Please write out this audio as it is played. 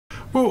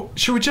Well,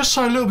 shall we just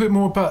say a little bit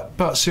more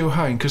about Seal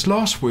Hain? Because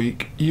last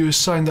week you were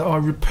saying that I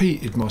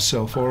repeated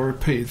myself, or I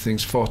repeated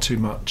things far too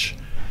much.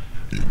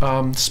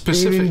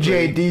 Specifically, even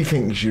JD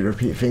thinks you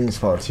repeat things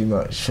far too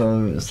much,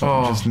 so it's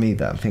not just me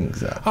that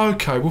thinks that.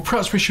 Okay, well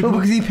perhaps we should. Well,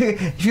 because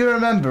if you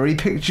remember, he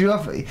picked you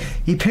up.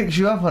 He picks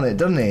you up on it,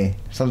 doesn't he?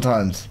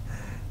 Sometimes.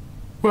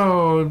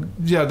 Well,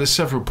 yeah, there's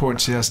several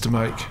points he has to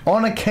make.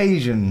 On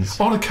occasions.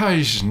 On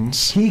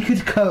occasions. He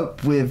could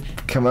cope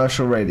with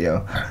commercial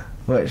radio,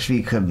 which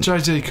we couldn't.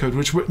 JD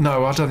could,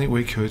 no, I don't think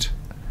we could.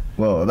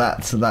 Well,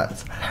 that's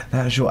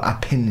your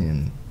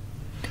opinion.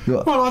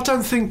 Well, Well,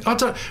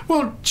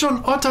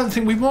 John, I don't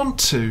think we want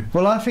to.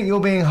 Well, I think you're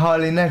being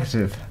highly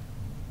negative.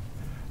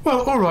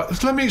 Well, all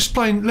right. Let me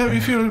explain.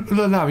 If you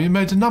allow me, you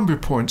made a number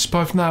of points,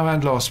 both now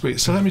and last week.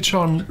 So let me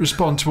try and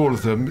respond to all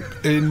of them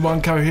in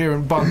one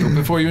coherent bundle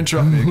before you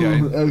interrupt me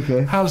again.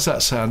 Okay. How does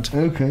that sound?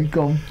 Okay,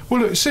 go on.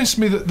 Well, look, it seems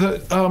to me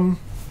that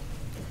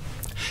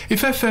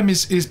if FM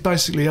is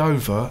basically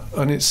over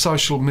and it's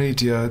social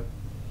media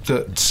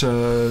that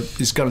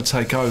is going to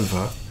take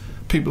over,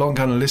 people aren't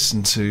going to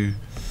listen to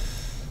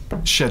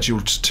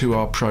scheduled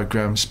 2-hour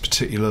programmes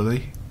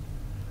particularly,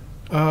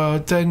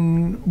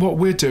 then what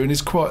we're doing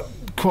is quite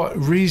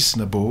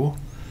reasonable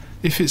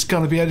if it's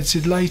going to be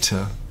edited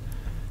later.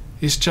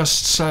 It's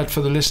just sad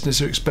for the listeners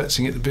who are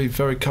expecting it to be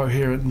very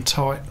coherent and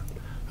tight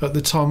at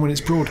the time when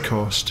it's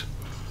broadcast.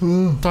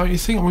 Don't you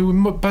think? I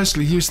mean, we're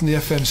basically using the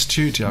FM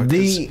studio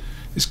because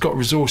it's got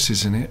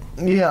resources in it.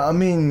 Yeah, I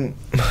mean,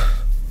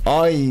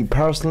 I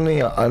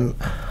personally,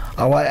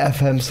 I like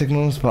FM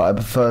signals, but I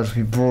prefer to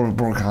be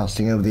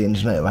broadcasting over the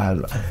internet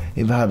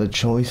if I had a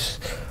choice.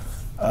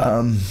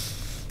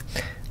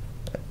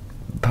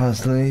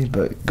 Personally,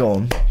 but go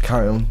on,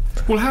 carry on.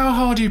 Well, how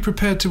hard are you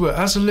prepared to work?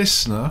 As a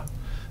listener,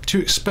 do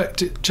you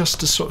expect it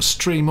just to sort of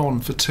stream on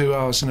for 2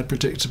 hours in a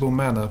predictable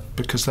manner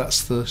because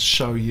that's the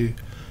show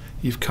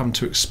you've come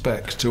to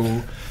expect?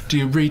 Or do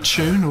you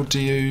retune, or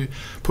do you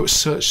put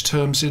search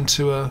terms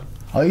into a...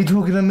 Are you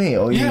talking to me?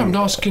 Or I'm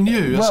asking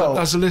you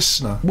as a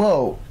listener.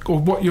 Well, or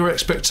what your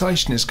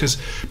expectation is, because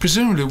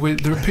presumably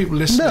there are people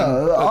listening at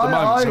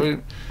the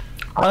moment.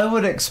 I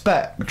would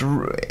expect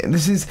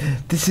this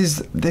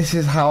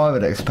is how I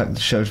would expect the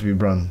show to be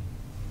run.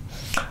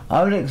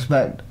 I would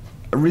expect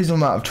a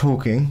reasonable amount of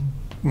talking.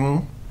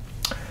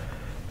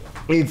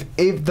 If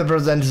the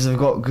presenters have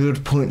got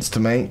good points to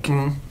make,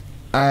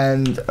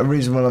 and a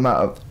reasonable amount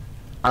of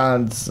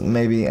ads,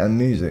 maybe, and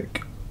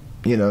music.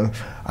 You know,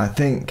 I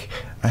think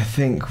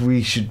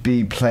we should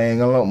be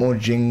playing a lot more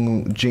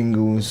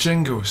jingles.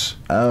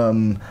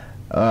 And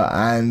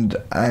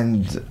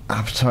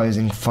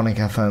advertising Phonic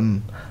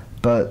FM,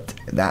 but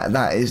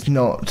that is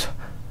not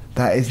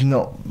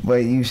where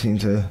you seem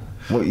to.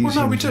 What you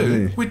seem to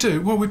do. We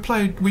do. Well, we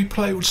play.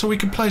 So we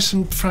can play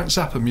some Frank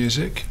Zappa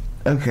music.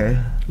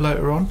 Okay.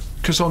 Later on,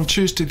 because on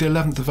Tuesday, the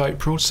 11th of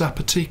April,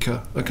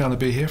 Zappatica are going to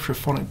be here for a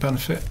phonic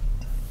benefit,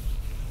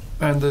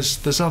 and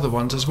there's other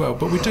ones as well.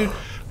 But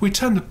we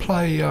tend to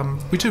play.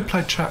 We do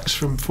play tracks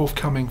from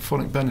forthcoming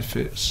phonic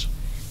benefits.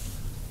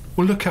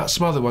 We'll look at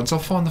some other ones. I'll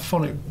find the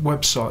phonic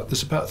website.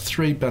 There's about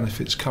 3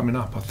 benefits coming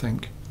up, I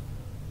think.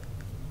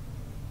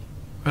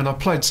 And I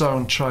played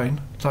Zion Train.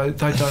 They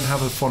don't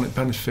have a phonic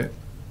benefit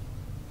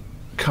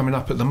coming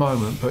up at the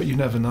moment, but you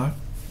never know.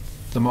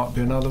 There might be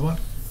another one.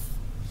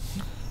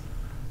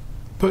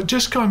 But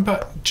just going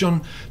back,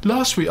 John,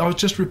 last week I was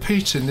just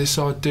repeating this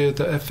idea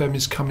that FM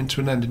is coming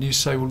to an end, and you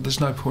say, well, there's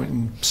no point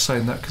in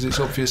saying that because it's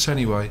obvious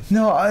anyway.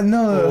 No,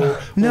 or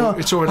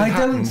it's already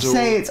happened. I don't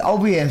say it's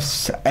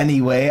obvious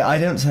anyway. I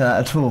don't say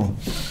that at all.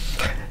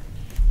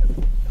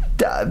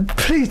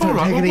 Please don't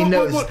take any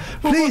notes.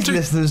 Please,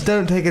 listeners,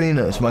 don't take any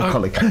notes, my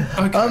colleague.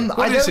 Okay.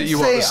 What is it you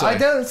want to say? I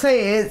don't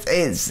say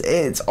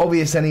it's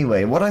obvious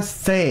anyway. What I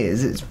say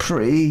is it's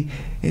pretty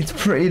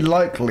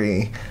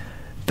likely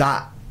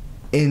that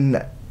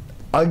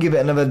I'll give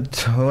it another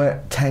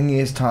 10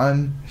 years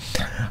time.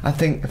 I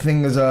think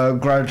things are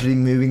gradually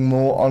moving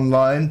more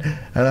online,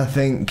 and I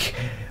think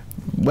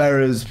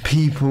whereas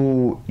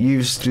people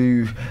used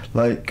to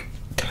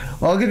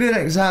I'll give you an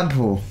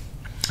example.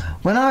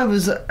 When I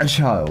was a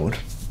child,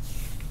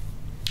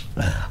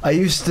 I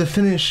used to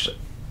finish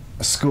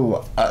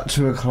school at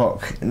 2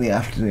 o'clock in the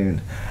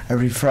afternoon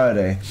every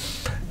Friday,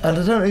 and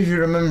I don't know if you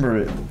remember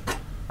it,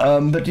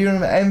 but do you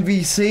remember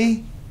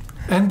NBC?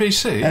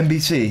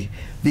 NBC,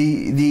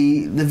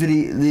 the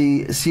video,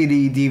 the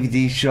CD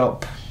DVD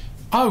shop.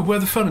 Oh, where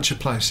the furniture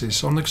place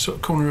is, on the sort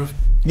of corner of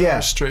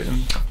Street.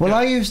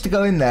 I used to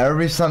go in there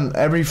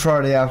every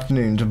Friday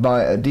afternoon to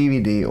buy a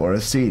DVD or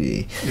a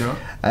CD. Yeah.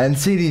 And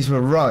CDs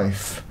were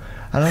rife,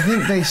 and I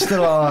think they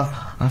still are.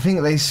 I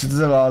think they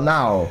still are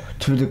now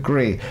to a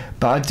degree.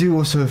 But I do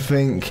also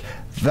think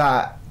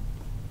that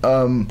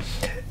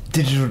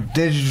digital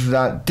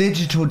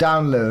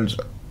downloads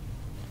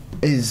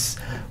is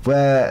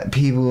where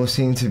people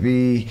seem to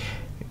be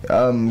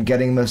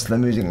getting most of their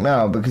music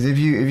now, because if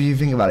you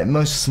think about it,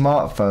 most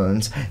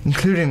smartphones,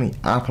 including the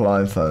Apple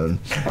iPhone,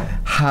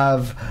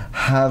 have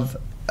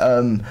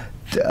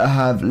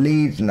have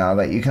leads now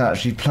that you can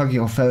actually plug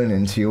your phone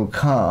into your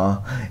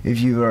car if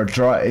you were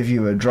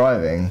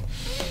driving,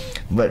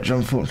 which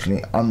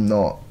unfortunately I'm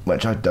not,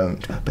 which I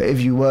don't. But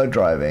if you were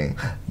driving,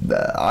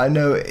 I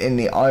know in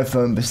the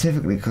iPhone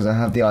specifically, because I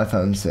have the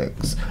iPhone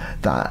 6,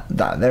 that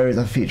there is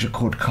a feature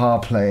called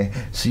CarPlay,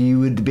 so you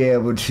would be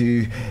able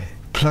to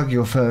plug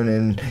your phone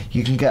in.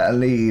 You can get a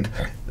lead,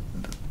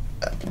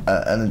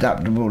 an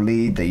adaptable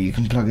lead that you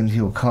can plug into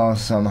your car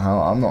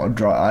somehow. I'm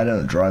not I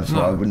don't drive, so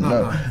I wouldn't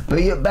know. But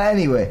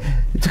anyway,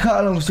 to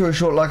cut a long story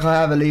short, like I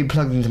have a lead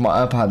plugged into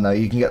my iPad now.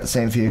 You can get the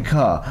same for your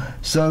car.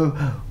 So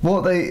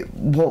what they've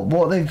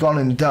gone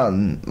and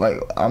done, like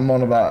I'm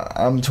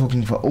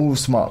talking for all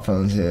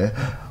smartphones here.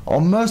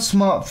 On most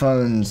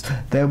smartphones,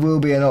 there will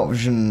be an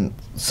option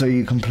so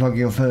you can plug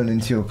your phone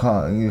into your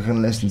car and you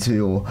can listen to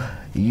your.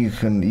 You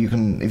can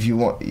if you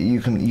want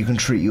you can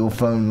treat your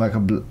phone like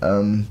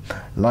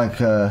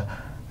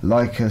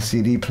a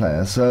CD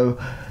player. So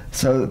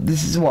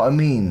this is what I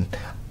mean.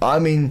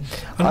 And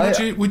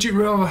would you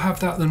rather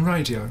have that than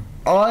radio?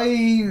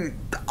 I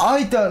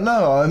don't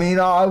know. I mean,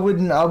 I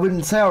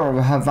wouldn't say I'd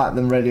rather have that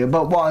than radio.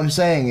 But what I'm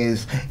saying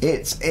is,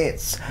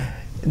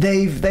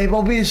 they've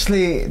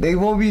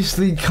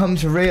obviously come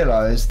to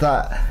realise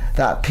that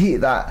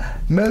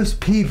most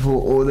people,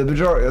 or the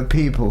majority of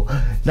people,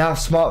 now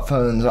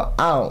smartphones are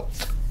out,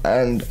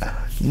 and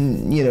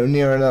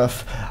near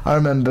enough. I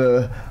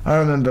remember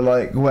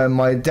like when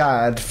my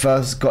dad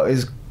first got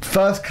his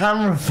first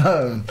camera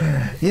phone.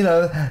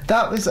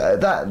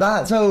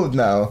 That's old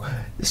now.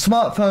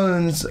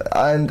 Smartphones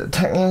and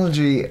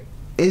technology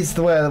is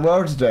the way of the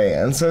world today,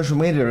 and social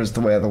media is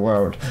the way of the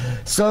world.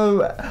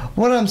 So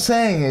what I'm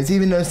saying is,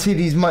 even though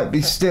CDs might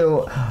be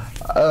still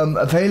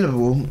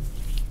available,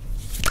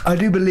 I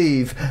do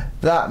believe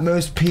that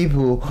most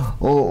people,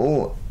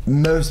 or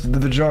most of the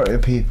majority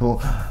of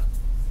people,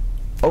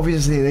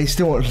 obviously they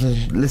still want to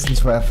listen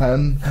to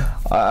FM.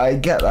 I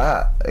get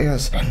that,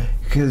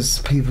 because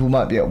people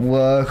might be at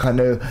work. I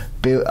know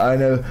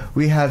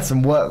we had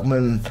some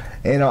workmen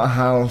in our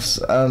house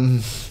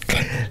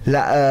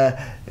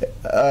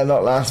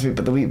not last week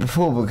but the week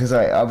before, because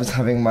I was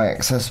having my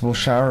accessible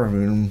shower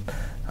room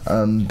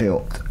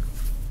built.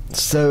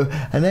 So,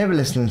 and they were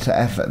listening to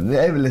FM.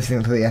 They were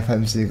listening to the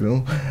FM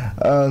signal.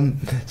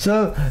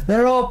 So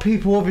there are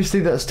people obviously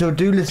that still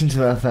do listen to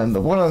FM.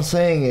 But what I'm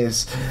saying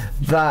is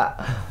that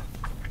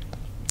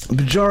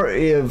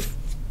majority of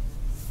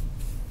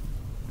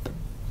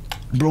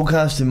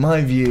broadcast, in my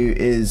view,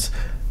 is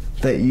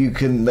that you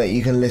can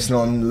listen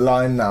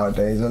online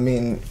nowadays. I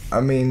mean,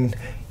 many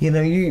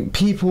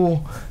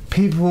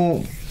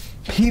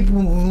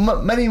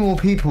more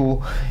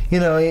people,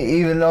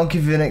 even I'll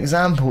give you an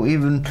example,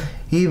 even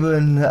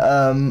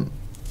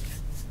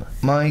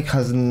my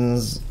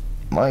cousin's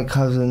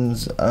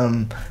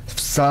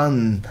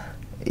son,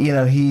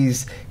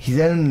 he's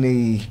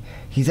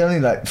only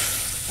like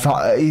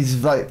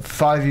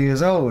 5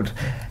 years old.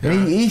 Yeah.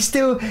 And he's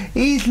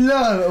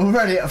learned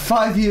already at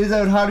 5 years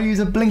old how to use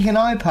a blinking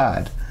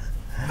iPad.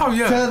 Oh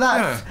yeah. So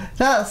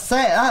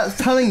that's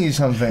telling you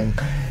something.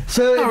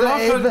 So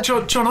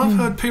John, I've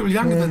heard people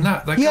younger than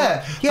that. They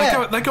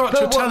go up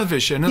to a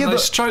television and they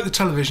stroke the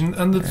television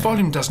and the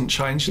volume doesn't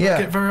change. And they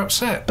get very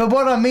upset. But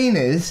what I mean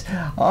is,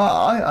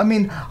 I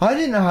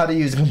didn't know how to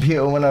use a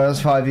computer when I was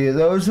 5 years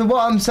old. So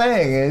what I'm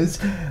saying is,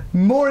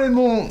 more and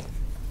more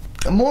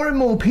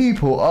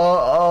people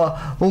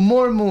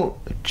more and more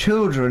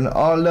children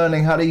are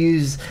learning how to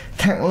use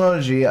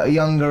technology at a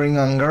younger and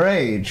younger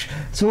age.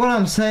 So what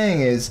I'm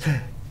saying is,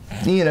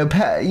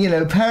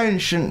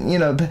 parents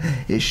shouldn't.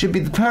 It should be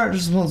the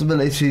parents'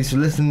 responsibility to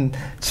listen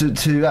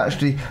to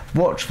actually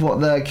watch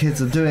what their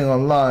kids are doing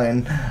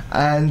online,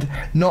 and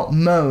not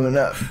moan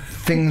at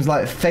things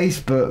like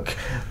Facebook,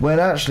 when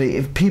actually,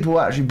 if people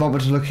actually bother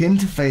to look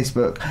into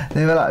Facebook,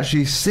 they will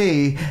actually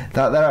see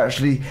that that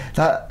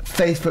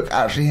Facebook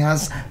actually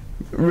has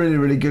really,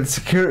 really good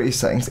security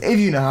settings if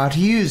you know how to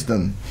use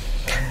them.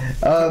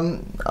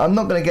 I'm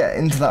not going to get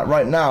into that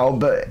right now,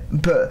 but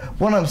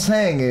what I'm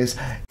saying is,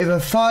 if a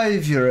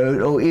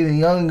 5-year-old or even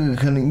younger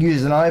can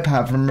use an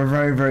iPad from a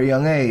very, very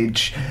young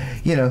age,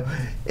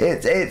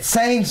 it's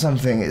saying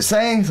something. It's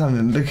saying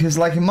something, because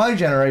like in my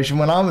generation,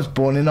 when I was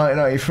born in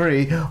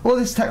 1993, all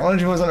this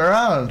technology wasn't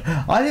around.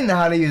 I didn't know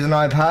how to use an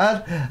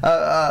iPad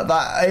at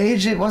that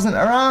age. It wasn't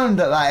around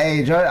at that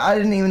age. I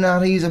didn't even know how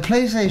to use a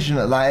PlayStation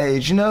at that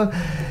age.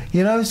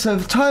 So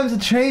times are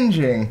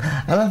changing,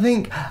 and I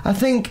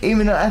think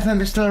even though FM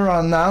is still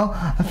around now,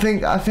 I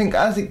think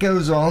as it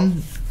goes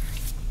on,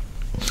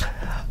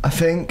 I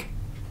think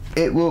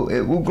it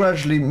will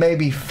gradually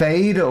maybe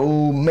fade,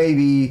 or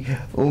maybe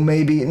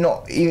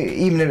not,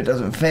 even if it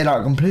doesn't fade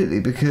out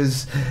completely,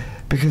 because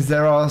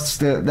there are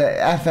still, the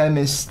FM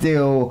is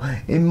still,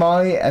 in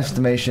my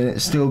estimation,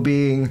 it's still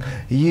being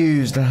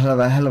used a hell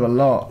of a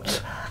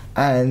lot.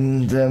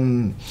 And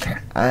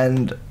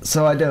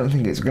so I don't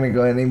think it's going to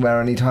go anywhere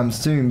anytime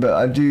soon. But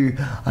I do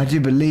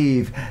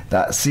believe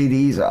that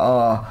CDs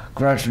are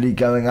gradually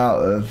going out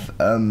of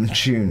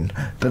tune.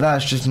 But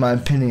that's just my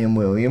opinion,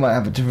 Will. You might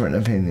have a different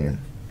opinion.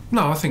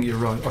 No, I think you're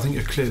right. I think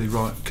you're clearly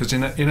right, because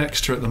in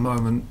Exeter at the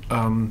moment,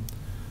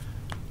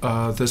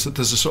 there's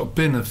a sort of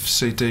bin of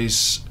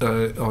CDs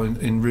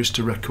in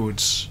Rooster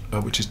Records,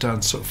 which is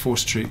down sort of 4th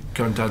Street,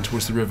 going down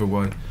towards the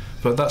Riverway,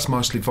 but that's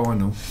mostly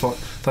vinyl. But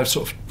they've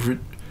sort of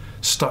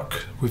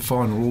stuck with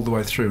vinyl all the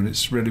way through, and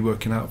it's really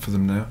working out for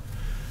them now.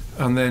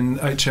 And then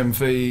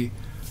HMV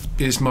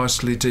is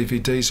mostly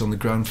DVDs on the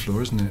ground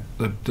floor, isn't it?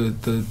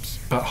 The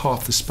about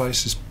half the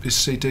space is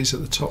CDs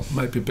at the top,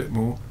 maybe a bit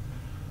more.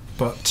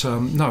 But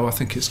no, I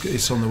think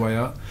it's on the way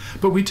out.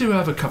 But we do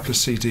have a couple of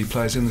CD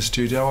players in the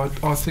studio.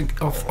 I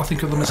think of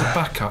them as a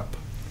backup,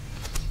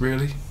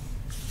 really.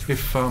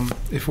 If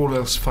all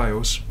else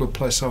fails, we'll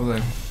play some of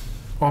them.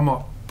 I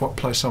might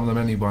play some of them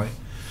anyway.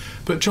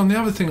 But John, the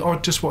other thing I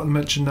just want to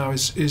mention now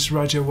is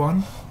Radio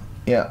 1.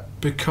 Yeah.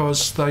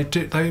 Because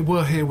they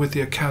were here with the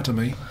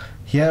Academy.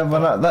 Yeah,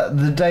 well,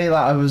 the day that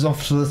I was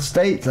off to the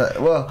States, I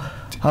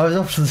was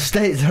off to the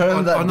States. I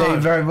remember that day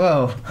very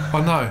well.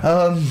 I know.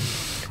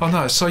 I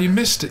know. So you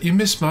missed it. You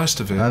missed most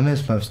of it. I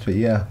missed most of it.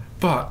 Yeah.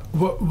 But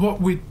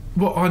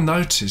what I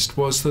noticed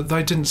was that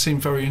they didn't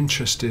seem very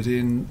interested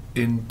in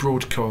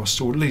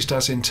broadcast, or at least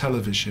as in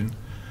television.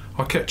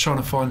 I kept trying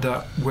to find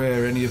out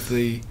where any of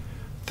the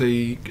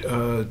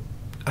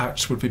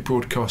acts would be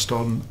broadcast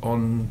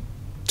on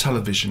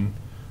television,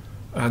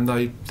 and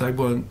they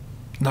weren't.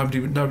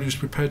 Nobody was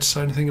prepared to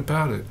say anything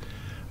about it.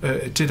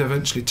 It did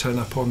eventually turn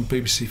up on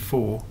BBC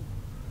 4,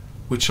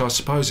 which I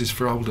suppose is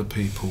for older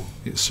people.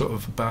 It's sort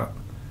of about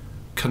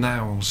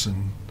canals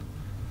and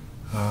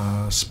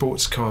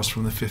sports cars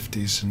from the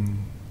 50s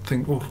and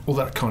all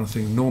that kind of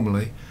thing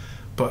normally.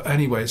 But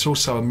anyway, it's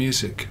also a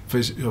music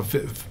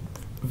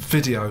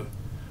video.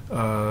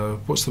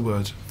 What's the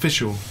word?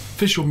 Visual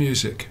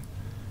music.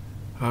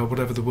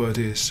 Whatever the word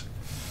is.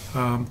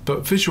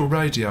 But visual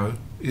radio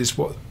is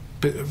what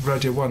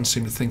Radio 1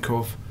 seem to think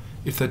of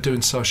if they're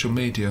doing social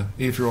media,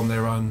 either on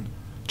their own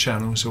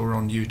channels or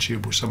on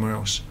YouTube or somewhere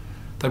else.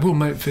 They will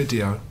make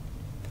video,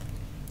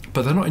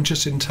 but they're not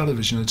interested in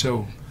television at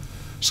all.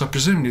 So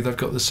presumably they've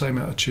got the same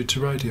attitude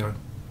to radio.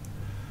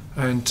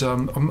 And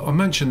I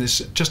mention this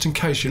just in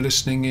case you're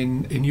listening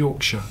in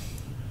Yorkshire,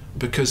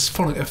 because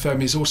Phonic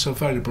FM is also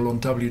available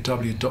on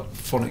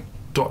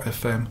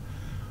www.phonic.fm,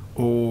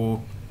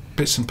 or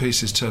bits and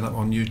pieces turn up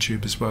on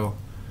YouTube as well.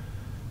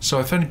 So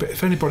if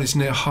anybody's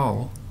near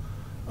Hull,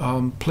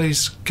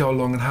 please go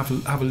along and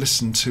have a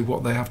listen to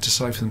what they have to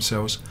say for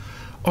themselves.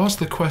 Ask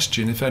the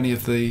question if any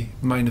of the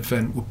main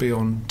event will be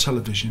on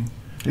television.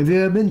 Have you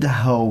ever been to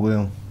Hull,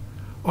 Will?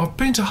 I've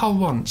been to Hull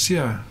once,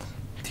 yeah.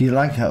 Do you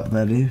like it up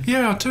there, do you?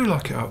 Yeah, I do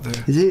like it up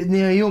there. Is it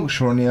near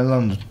Yorkshire or near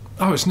London?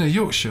 Oh, it's near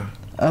Yorkshire.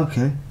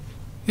 Okay.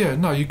 Yeah,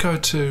 no, you go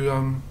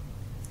to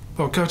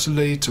go to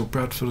Leeds or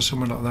Bradford or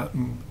somewhere like that,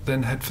 and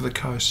then head for the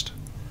coast.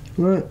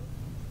 Right.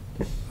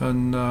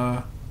 And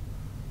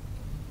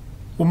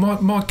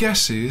well, my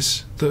guess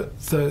is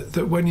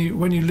that when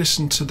you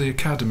listen to the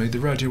Academy, the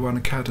Radio 1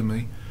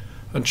 Academy,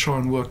 and try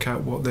and work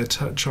out what they're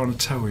trying to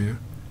tell you,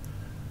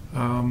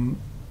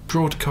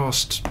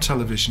 broadcast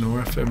television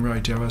or FM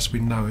radio as we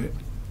know it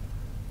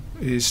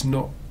is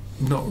not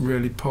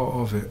really part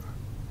of it.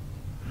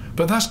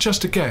 But that's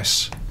just a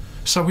guess.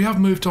 So we have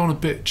moved on a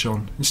bit,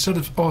 John. Instead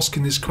of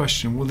asking this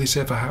question, will this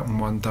ever happen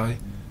one day,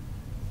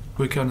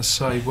 we're going to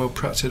say, well,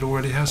 perhaps it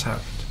already has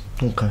happened.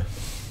 Okay.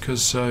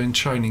 Because in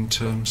training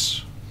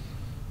terms,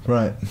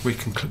 right, we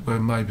can well,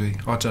 maybe,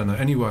 I don't know.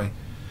 Anyway,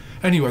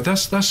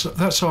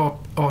 that's our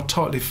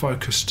tightly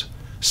focused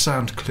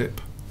sound clip,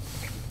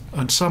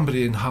 and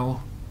somebody in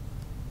Hull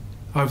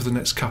over the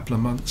next couple of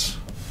months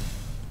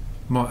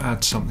might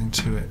add something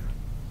to it.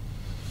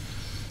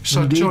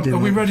 So, Indeed, John, are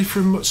we ready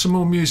for some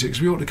more music?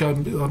 'Cause we ought to go.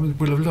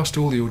 We'll have lost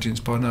all the audience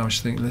by now, I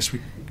should think, unless we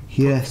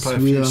play a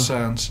few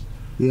sounds.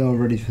 We are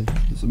ready for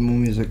some more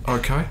music.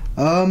 Okay.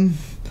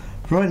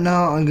 Right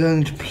now I'm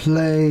going to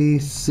play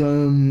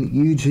some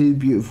U2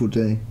 Beautiful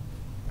Day.